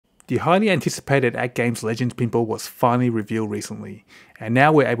The highly anticipated AtGames Legends Pinball was finally revealed recently, and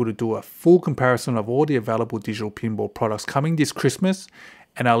now we're able to do a full comparison of all the available digital pinball products coming this Christmas,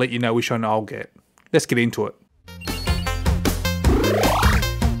 and I'll let you know which one I'll get. Let's get into it.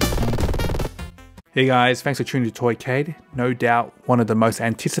 Hey guys, thanks for tuning to Toycade. No doubt one of the most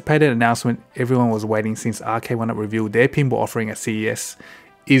anticipated announcements everyone was waiting since Arcade1UP revealed their pinball offering at CES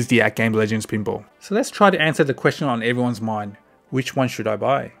is the AtGames Legends Pinball. So let's try to answer the question on everyone's mind. Which one should I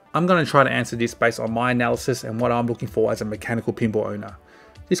buy? I'm going to try to answer this based on my analysis and what I'm looking for as a mechanical pinball owner.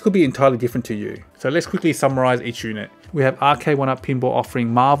 This could be entirely different to you. So let's quickly summarize each unit. We have Arcade1UP Pinball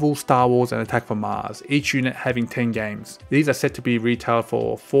offering Marvel, Star Wars and Attack from Mars, each unit having 10 games. These are set to be retailed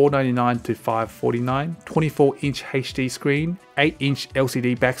for $4.99 to $5.49, 24-inch HD screen, 8-inch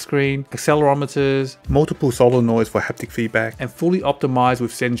LCD back screen, accelerometers, multiple solenoids for haptic feedback, and fully optimized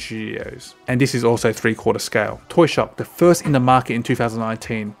with Zen Studios. And this is also 3/4 scale. ToyShock, the first in the market in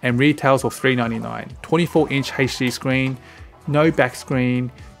 2019, and retails for $3.99, 24-inch HD screen, no back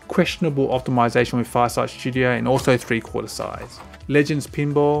screen, questionable optimization with Firesight Studio, and also 3/4 size. Legends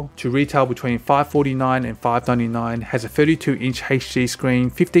Pinball, to retail between $5.49 and $5.99, has a 32-inch HD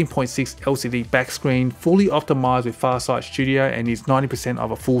screen, 15.6 LCD back screen, fully optimized with Firesight Studio, and is 90% of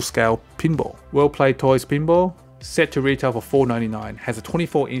a full-scale pinball. Well Played Toys Pinball, set to retail for $4.99, has a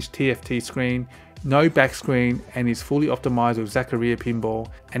 24-inch TFT screen, no back screen, and is fully optimized with Zaccaria Pinball,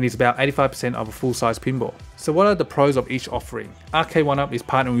 and is about 85% of a full-size pinball. So what are the pros of each offering? Arcade1UP is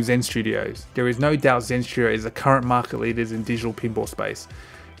partnering with Zen Studios. There is no doubt Zen Studios is the current market leaders in digital pinball space.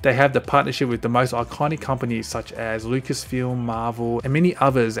 They have the partnership with the most iconic companies such as Lucasfilm, Marvel, and many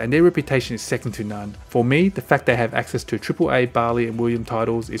others, and their reputation is second to none. For me, the fact they have access to AAA Barley and Williams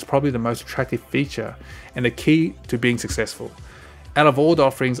titles is probably the most attractive feature and the key to being successful. Out of all the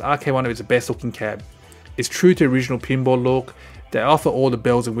offerings, Arcade1UP is the best looking cab. It's true to original pinball look. They offer all the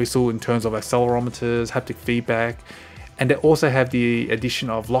bells and whistles in terms of accelerometers, haptic feedback, and they also have the addition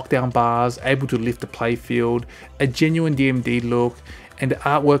of lockdown bars, able to lift the playfield, a genuine DMD look, and the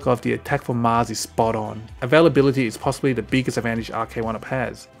artwork of the Attack from Mars is spot on. Availability is possibly the biggest advantage Arcade1UP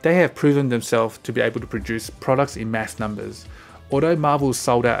has. They have proven themselves to be able to produce products in mass numbers. Although Marvel is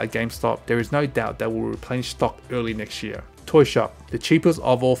sold out at GameStop, there is no doubt they will replenish stock early next year. ToyShock, the cheapest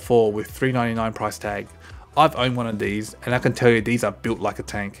of all four with $3.99 price tag. I've owned one of these and I can tell you these are built like a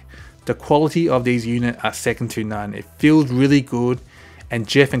tank. The quality of these units are second to none. It feels really good, and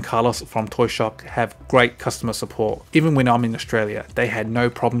Jeff and Carlos from ToyShock have great customer support. Even when I'm in Australia, they had no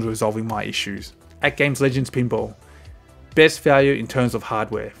problems resolving my issues. AtGames Legends Pinball. Best value in terms of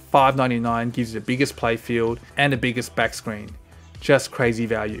hardware. $5.99 gives you the biggest playfield and the biggest back screen. Just crazy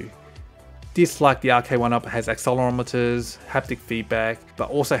value. This, like the Arcade1UP, has accelerometers, haptic feedback, but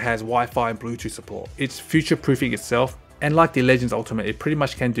also has Wi-Fi and Bluetooth support. It's future-proofing itself, and like the Legends Ultimate, it pretty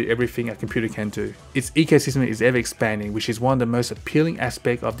much can do everything a computer can do. Its ecosystem is ever expanding, which is one of the most appealing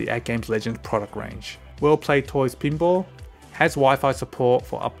aspects of the AtGames Legends product range. Well Played Toys Pinball has Wi-Fi support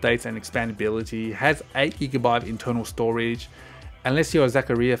for updates and expandability, has 8GB internal storage. Unless you're a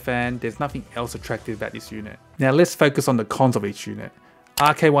Zaccaria fan, there's nothing else attractive about this unit. Now let's focus on the cons of each unit.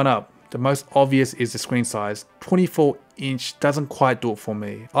 Arcade1UP. The most obvious is the screen size. 24-inch doesn't quite do it for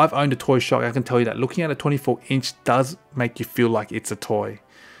me. I've owned a ToyShock. I can tell you that looking at a 24-inch does make you feel like it's a toy.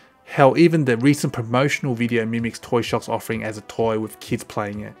 Hell, even the recent promotional video mimics ToyShock's offering as a toy with kids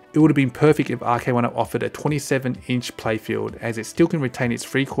playing it. It would have been perfect if Arcade1UP offered a 27-inch playfield, as it still can retain its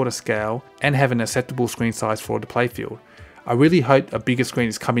 3/4 scale and have an acceptable screen size for the playfield. I really hope a bigger screen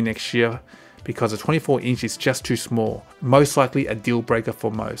is coming next year, because a 24-inch is just too small, most likely a deal breaker for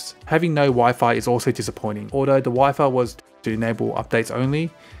most. Having no Wi-Fi is also disappointing. Although the Wi-Fi was to enable updates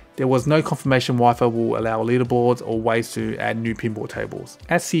only, there was no confirmation Wi-Fi will allow leaderboards or ways to add new pinball tables.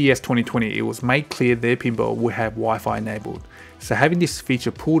 At CES 2020, it was made clear their pinball will have Wi-Fi enabled, so having this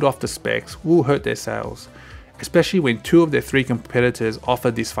feature pulled off the specs will hurt their sales, especially when 2 of their 3 competitors offer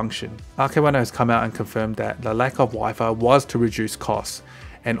this function. Arcade1UP has come out and confirmed that the lack of Wi-Fi was to reduce costs,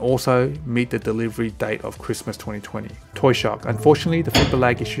 and also meet the delivery date of Christmas 2020. ToyShock. Unfortunately, the flipper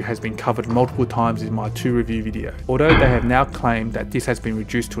lag issue has been covered multiple times in my 2 review video. Although they have now claimed that this has been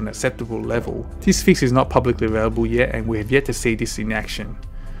reduced to an acceptable level, this fix is not publicly available yet, and we have yet to see this in action.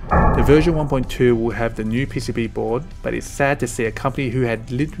 The version 1.2 will have the new PCB board, but it's sad to see a company who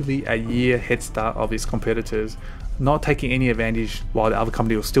had literally a year head start of its competitors not taking any advantage while the other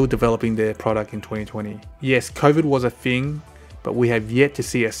company was still developing their product in 2020. Yes, COVID was a thing, but we have yet to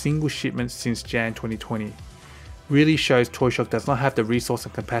see a single shipment since Jan 2020. Really shows ToyShock does not have the resource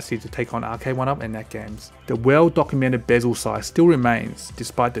and capacity to take on Arcade1UP and AtGames. The well documented bezel size still remains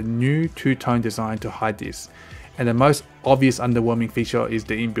despite the new two-tone design to hide this, and the most obvious underwhelming feature is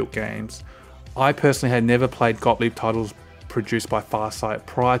the inbuilt games. I personally had never played Gottlieb titles produced by Farsight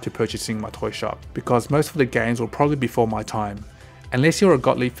prior to purchasing my ToyShock, because most of the games were probably before my time. Unless you're a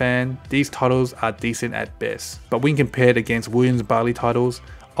Gottlieb fan, these titles are decent at best, but when compared against Williams Barley titles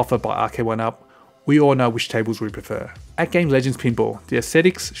offered by Arcade1UP, we all know which tables we prefer. AtGames Legends Pinball, the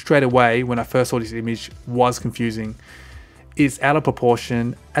aesthetics straight away when I first saw this image was confusing. It's out of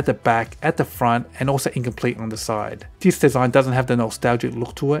proportion at the back, at the front, and also incomplete on the side. This design doesn't have the nostalgic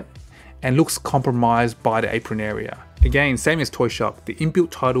look to it and looks compromised by the apron area. Again, same as ToyShock, the inbuilt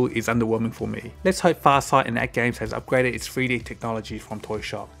title is underwhelming for me. Let's hope Farsight and AtGames has upgraded its 3D technology from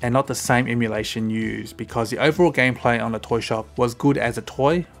ToyShock and not the same emulation used, because the overall gameplay on the ToyShock was good as a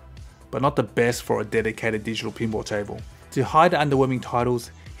toy, but not the best for a dedicated digital pinball table. To hide the underwhelming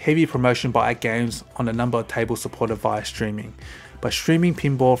titles, heavy promotion by AtGames on the number of tables supported via streaming. But streaming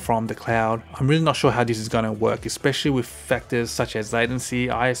pinball from the cloud, I'm really not sure how this is going to work, especially with factors such as latency,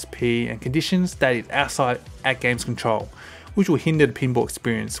 ISP, and conditions that is outside AtGames control, which will hinder the pinball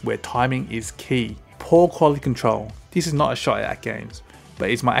experience where timing is key. Poor quality control. This is not a shot at AtGames, but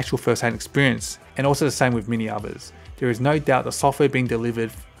it's my actual first-hand experience, and also the same with many others. There is no doubt the software being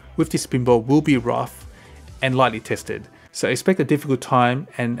delivered with this pinball will be rough and lightly tested. So expect a difficult time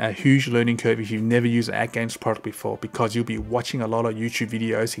and a huge learning curve if you've never used an AtGames product before, because you'll be watching a lot of YouTube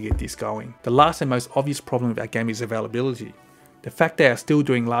videos to get this going. The last and most obvious problem with AtGames is availability. The fact they are still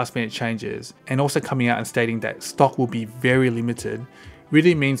doing last minute changes and also coming out and stating that stock will be very limited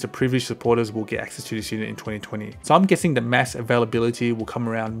really means the privileged supporters will get access to this unit in 2020. So I'm guessing the mass availability will come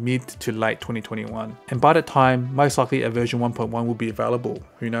around mid to late 2021. And by that time, most likely a version 1.1 will be available,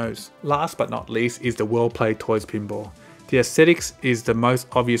 who knows. Last but not least is the well-played Toys Pinball. The aesthetics is the most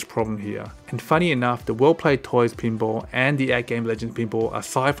obvious problem here. And funny enough, the well-played Toys Pinball and the AtGames Legends Pinball,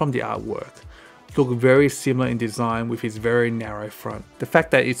 aside from the artwork, look very similar in design with its very narrow front. The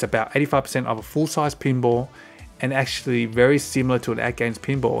fact that it's about 85% of a full-size pinball and actually very similar to an AtGames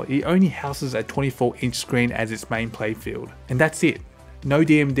pinball, it only houses a 24-inch screen as its main playfield. And that's it. No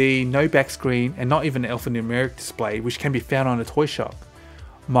DMD, no back screen, and not even an alphanumeric display, which can be found on a ToyShock.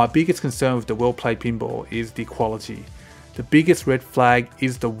 My biggest concern with the well-played pinball is the quality. The biggest red flag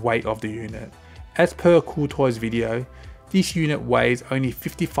is the weight of the unit. As per a Cool Toys video, this unit weighs only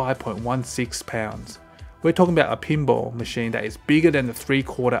 55.16 pounds. We're talking about a pinball machine that is bigger than the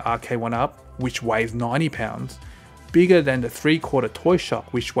 3/4 Arcade1UP, which weighs 90 pounds, bigger than the 3/4 ToyShock,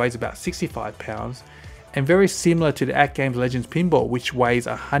 which weighs about 65 pounds, and very similar to the AtGames Legends Pinball, which weighs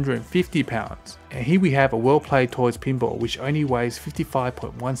 150 pounds. And here we have a well-played Toys Pinball, which only weighs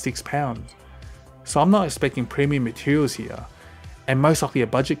 55.16 pounds. So I'm not expecting premium materials here, and most likely a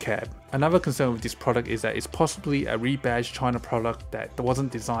budget cab. Another concern with this product is that it's possibly a rebadged China product that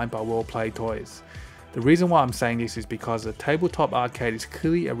wasn't designed by well-played toys. The reason why I'm saying this is because the tabletop arcade is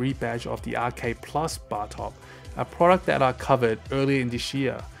clearly a rebadge of the Arcade Plus bar top, a product that I covered earlier in this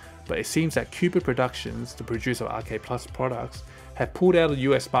year, but it seems that Cupid Productions, the producer of Arcade Plus products, have pulled out of the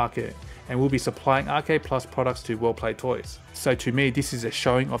US market and will be supplying Arcade Plus products to well-played toys. So to me, this is a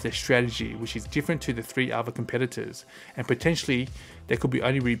showing of their strategy, which is different to the 3 other competitors, and potentially they could be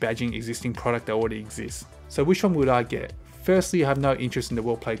only rebadging existing product that already exists. So which one would I get? Firstly, I have no interest in the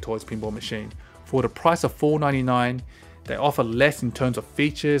well-played toys pinball machine. For the price of $4.99, they offer less in terms of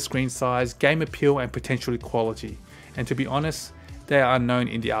features, screen size, game appeal, and potentially quality. And to be honest, they are unknown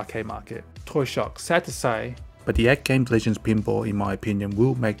in the arcade market. ToyShock, sad to say, but the AtGames Legends Pinball, in my opinion,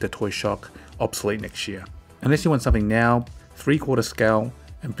 will make the ToyShock obsolete next year. Unless you want something now, 3/4 scale,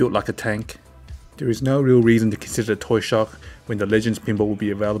 and built like a tank, there is no real reason to consider the ToyShock when the Legends Pinball will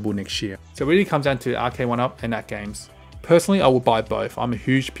be available next year. So it really comes down to Arcade1UP and AtGames. Personally, I will buy both. I'm a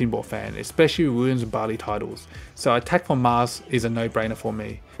huge pinball fan, especially with Williams and Barley titles. So Attack from Mars is a no-brainer for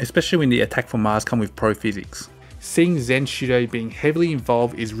me, especially when the Attack from Mars come with pro physics. Seeing Zen Studio being heavily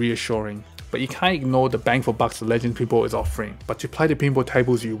involved is reassuring, but you can't ignore the bang for bucks the Legends Pinball is offering. But to play the pinball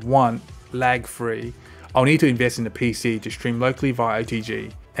tables you want, lag-free, I'll need to invest in the PC to stream locally via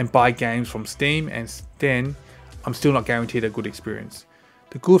OTG and buy games from Steam, and then I'm still not guaranteed a good experience.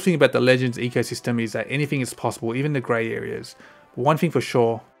 The cool thing about the Legends ecosystem is that anything is possible, even the grey areas. But one thing for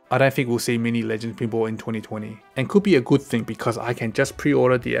sure, I don't think we'll see many Legends Pinball in 2020. And could be a good thing because I can just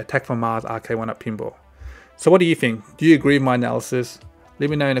pre-order the Attack from Mars Arcade1UP Pinball. So what do you think? Do you agree with my analysis? Let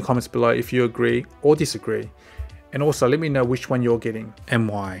me know in the comments below if you agree or disagree. And also let me know which one you're getting and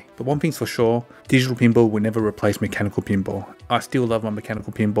why. But one thing's for sure, digital pinball will never replace mechanical pinball. I still love my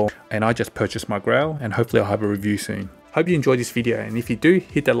mechanical pinball, and I just purchased my Grail, and hopefully I'll have a review soon. Hope you enjoyed this video, and if you do,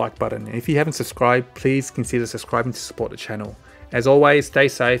 hit that like button. And if you haven't subscribed, please consider subscribing to support the channel. As always, stay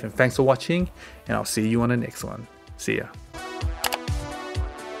safe and thanks for watching, and I'll see you on the next one. See ya.